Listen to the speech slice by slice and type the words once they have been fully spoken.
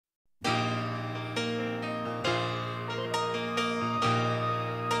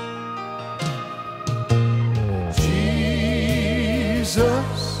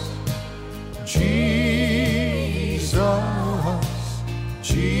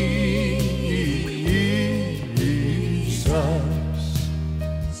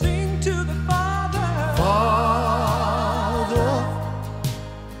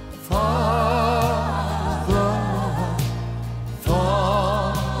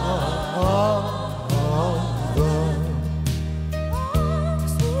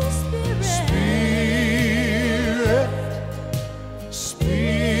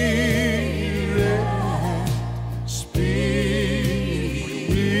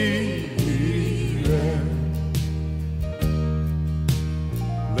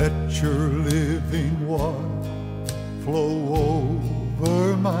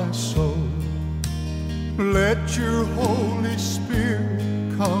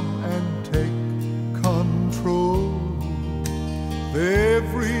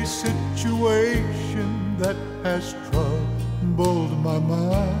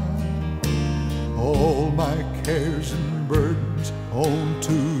home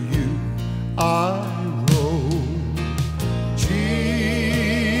to you I roll.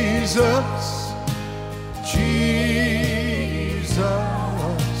 Jesus, Jesus,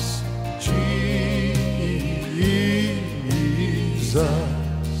 Jesus.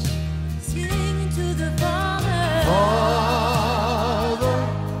 Sing to the Father, Father,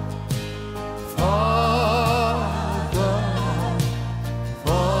 Father,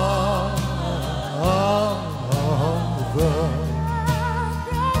 Father.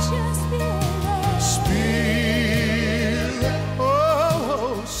 precious Spirit, Spirit,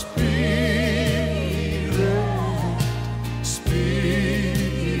 oh, Spirit, Spirit.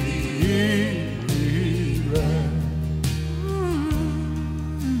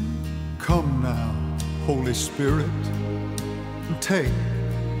 Come now, Holy Spirit, and take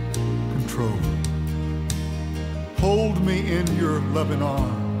control. Hold me in your loving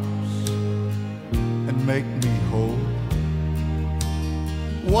arms and make me whole.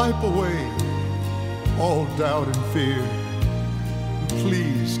 Wipe away all doubt and fear.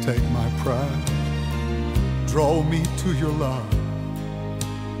 Please take my pride. Draw me to your love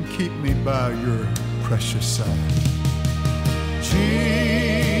and keep me by your precious side.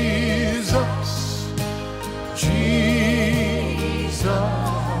 Jesus, Jesus,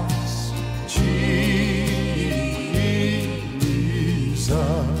 Jesus.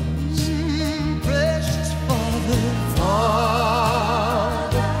 Precious Father,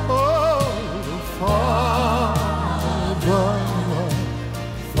 Father, oh, Father,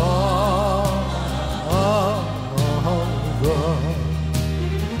 Father.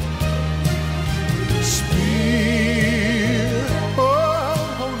 Spirit, oh,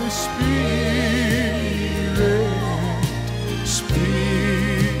 Holy Spirit, Spirit.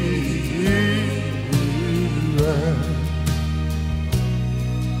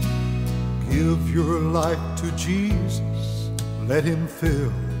 Give your life to Jesus, let him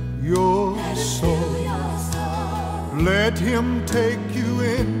fill your soul. Let him take you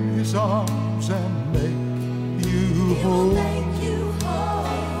in his arms and make you whole.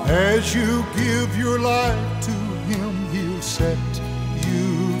 As you give your life to him, he'll set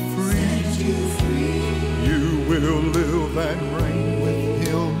you free. You will live and reign with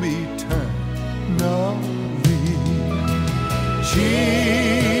him eternally.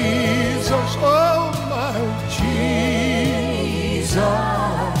 Jesus, oh my Jesus,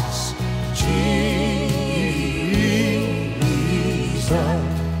 Jesus.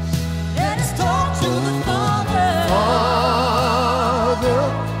 let us talk to the Father, Father,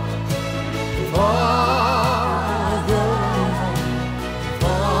 Father,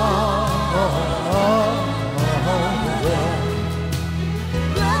 Father.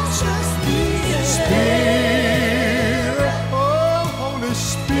 precious Spirit, Spirit, oh, Holy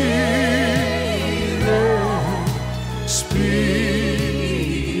Spirit, Spirit.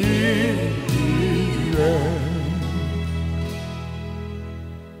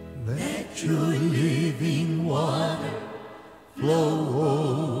 Let your living water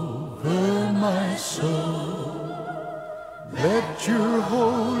flow over my soul. Let your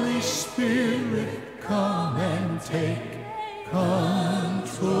Holy Spirit come and take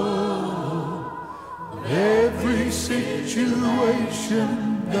control of every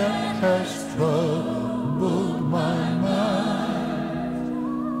situation that has troubled my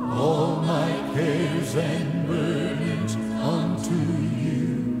mind. All my cares and